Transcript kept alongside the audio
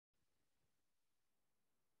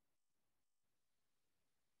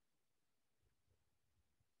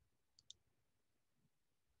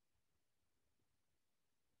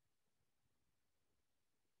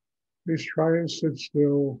Please try and sit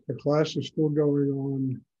still. The class is still going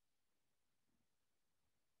on.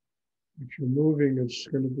 If you're moving, it's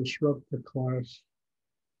going to disrupt the class.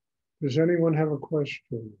 Does anyone have a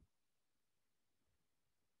question?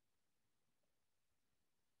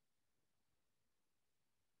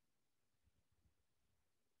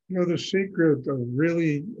 You know, the secret of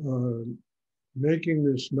really making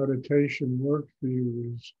this meditation work for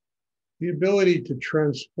you is the ability to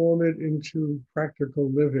transform it into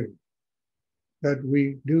practical living. That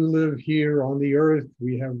we do live here on the earth.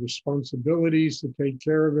 We have responsibilities to take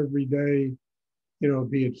care of every day,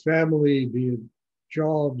 be it family, be it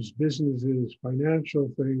jobs, businesses,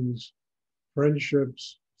 financial things,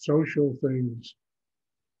 friendships, social things.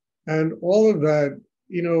 And all of that,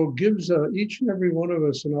 gives each and every one of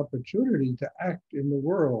us an opportunity to act in the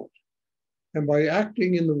world. And by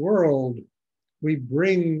acting in the world, we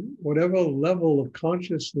bring whatever level of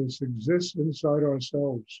consciousness exists inside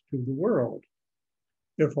ourselves to the world.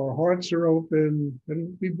 If our hearts are open,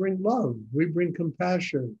 then we bring love, we bring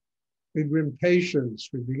compassion, we bring patience,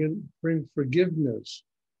 we bring forgiveness.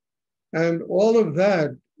 And all of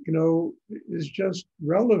that, is just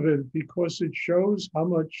relevant because it shows how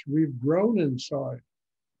much we've grown inside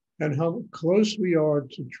and how close we are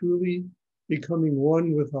to truly becoming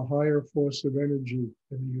one with a higher force of energy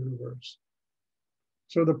in the universe.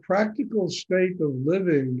 So the practical state of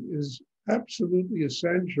living is absolutely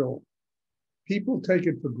essential. People take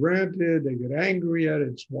it for granted. They get angry at it.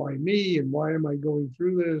 It's why me and why am I going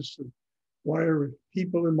through this? And why are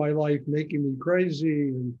people in my life making me crazy?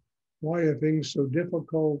 And why are things so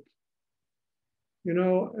difficult?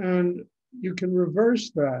 And you can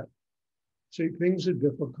reverse that. Say things are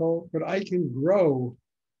difficult, but I can grow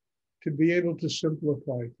to be able to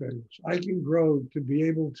simplify things. I can grow to be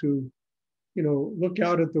able to, look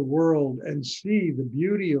out at the world and see the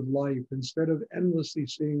beauty of life instead of endlessly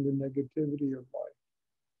seeing the negativity of life.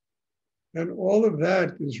 And all of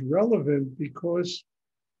that is relevant because,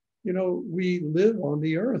 we live on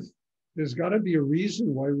the earth. There's got to be a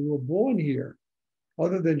reason why we were born here,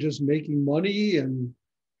 other than just making money and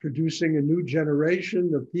producing a new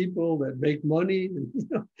generation of people that make money.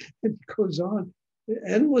 And, it goes on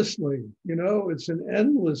endlessly. It's an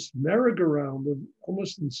endless merry-go-round of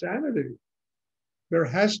almost insanity. There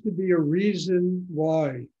has to be a reason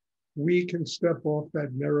why we can step off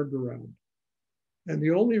that merry-go-round. And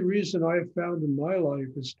the only reason I've found in my life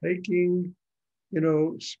is taking,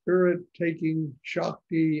 spirit, taking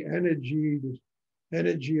Shakti, energy, the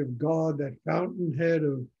energy of God, that fountainhead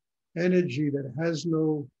of energy that has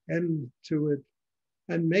no end to it,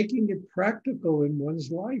 and making it practical in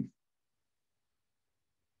one's life.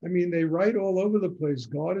 I mean, they write all over the place,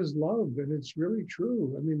 God is love, and it's really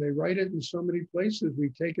true. I mean, they write it in so many places, we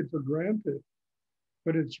take it for granted,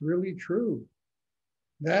 but it's really true.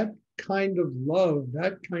 That kind of love,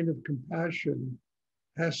 that kind of compassion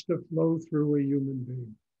has to flow through a human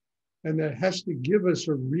being. And that has to give us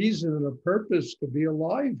a reason and a purpose to be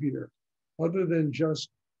alive here, other than just,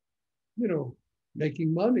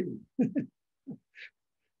 making money.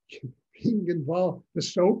 Being involved, the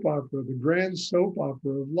soap opera, the grand soap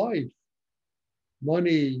opera of life,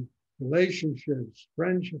 money, relationships,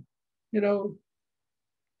 friendship,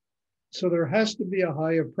 So there has to be a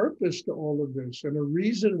higher purpose to all of this and a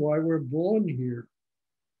reason why we're born here.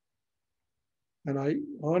 And I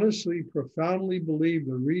honestly, profoundly believe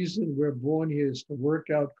the reason we're born here is to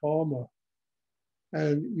work out karma.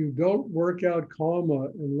 And you don't work out karma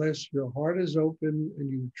unless your heart is open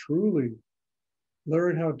and you truly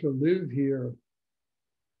learn how to live here,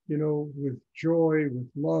 with joy, with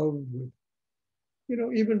love, with,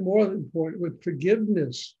 even more important, with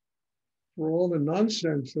forgiveness for all the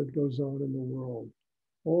nonsense that goes on in the world,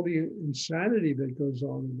 all the insanity that goes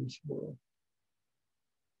on in this world.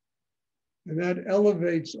 And that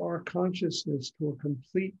elevates our consciousness to a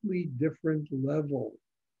completely different level.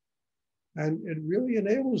 And it really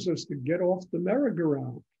enables us to get off the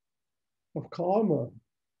merry-go-round of karma,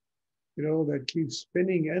 that keeps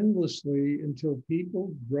spinning endlessly until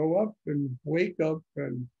people grow up and wake up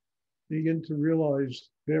and begin to realize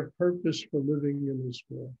their purpose for living in this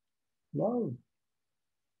world. Love,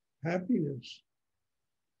 happiness.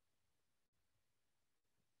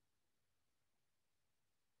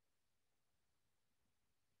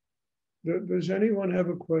 Does anyone have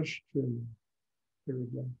a question they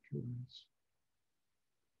would like to ask?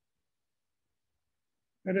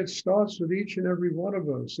 And it starts with each and every one of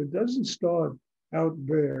us. It doesn't start out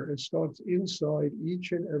there. It starts inside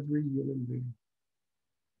each and every human being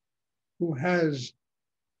who has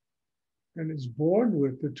and is born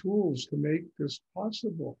with the tools to make this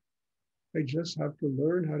possible. They just have to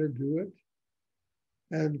learn how to do it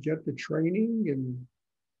and get the training and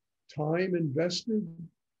time invested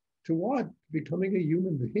to what? Becoming a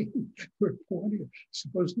human being. We're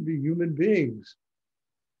supposed to be human beings.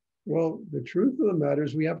 Well, the truth of the matter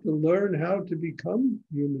is we have to learn how to become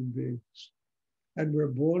human beings. And we're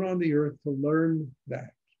born on the earth to learn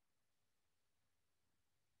that.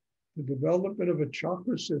 The development of a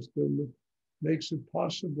chakra system makes it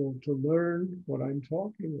possible to learn what I'm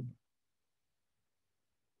talking about.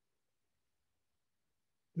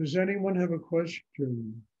 Does anyone have a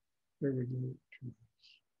question? There we go.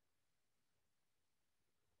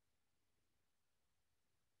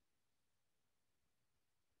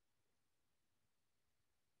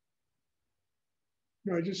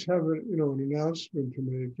 I just have an announcement to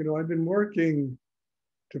make. I've been working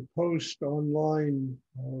to post online.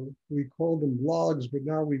 We call them blogs, but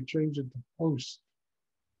now we've changed it to posts.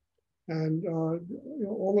 And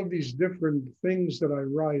all of these different things that I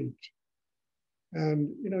write. And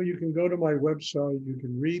you can go to my website. You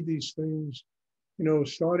can read these things.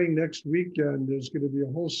 Starting next weekend, there's going to be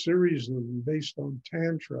a whole series of them based on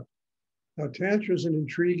Tantra. Now, Tantra is an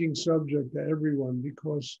intriguing subject to everyone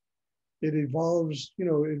because it evolves,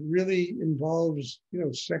 it really involves,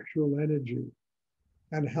 sexual energy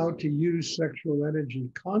and how to use sexual energy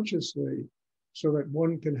consciously so that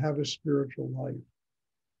one can have a spiritual life.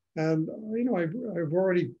 And, I've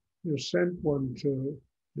already sent one to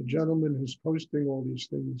the gentleman who's posting all these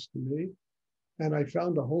things to me. And I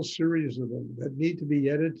found a whole series of them that need to be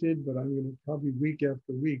edited, but I'm going to probably week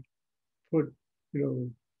after week put,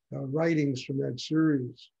 writings from that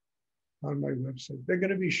series on my website. They're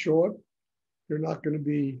going to be short. They're not going to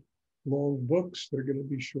be long books. They're going to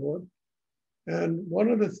be short. And one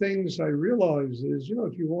of the things I realized is,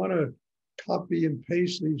 if you want to copy and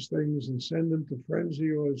paste these things and send them to friends of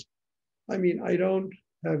yours, I don't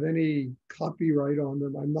have any copyright on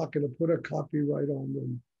them. I'm not going to put a copyright on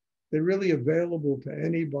them. They're really available to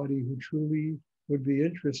anybody who truly would be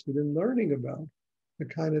interested in learning about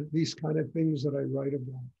these kind of things that I write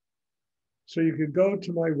about. So you could go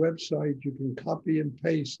to my website, you can copy and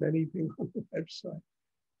paste anything on the website.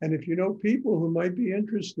 And if you know people who might be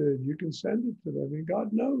interested, you can send it to them. And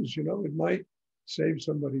God knows, it might save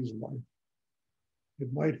somebody's life.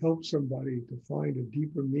 It might help somebody to find a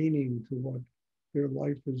deeper meaning to what their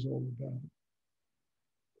life is all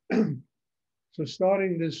about. So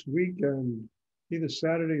starting this weekend, either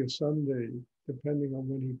Saturday or Sunday, depending on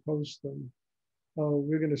when he posts them,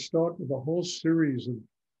 we're going to start with a whole series of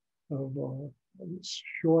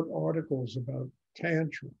short articles about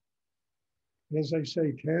Tantra. And as I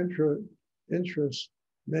say, Tantra interests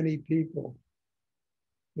many people,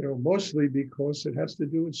 mostly because it has to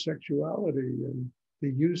do with sexuality and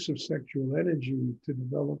the use of sexual energy to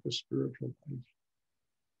develop a spiritual life.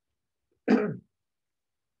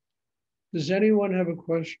 Does anyone have a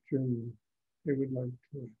question they would like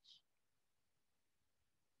to ask?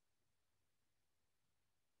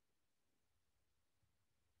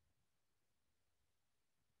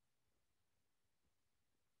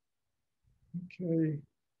 Okay.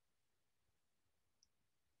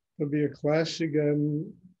 There'll be a class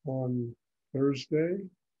again on Thursday.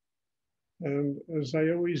 And as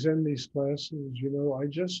I always end these classes, I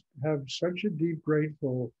just have such a deep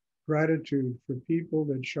gratitude for people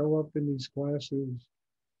that show up in these classes,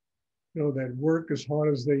 that work as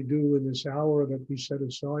hard as they do in this hour that we set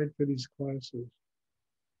aside for these classes.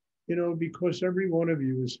 Because every one of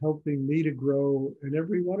you is helping me to grow, and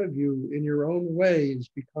every one of you in your own way is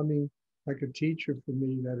becoming like a teacher for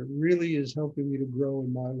me, that it really is helping me to grow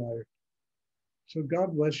in my life. So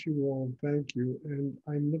God bless you all. Thank you. And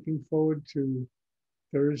I'm looking forward to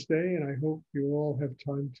Thursday, and I hope you all have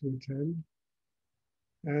time to attend.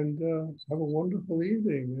 And have a wonderful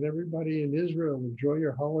evening. And everybody in Israel, enjoy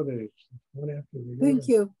your holidays. One after the other. Thank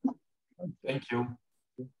you. Thank you.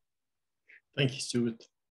 Thank you, Stuart.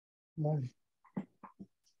 Bye.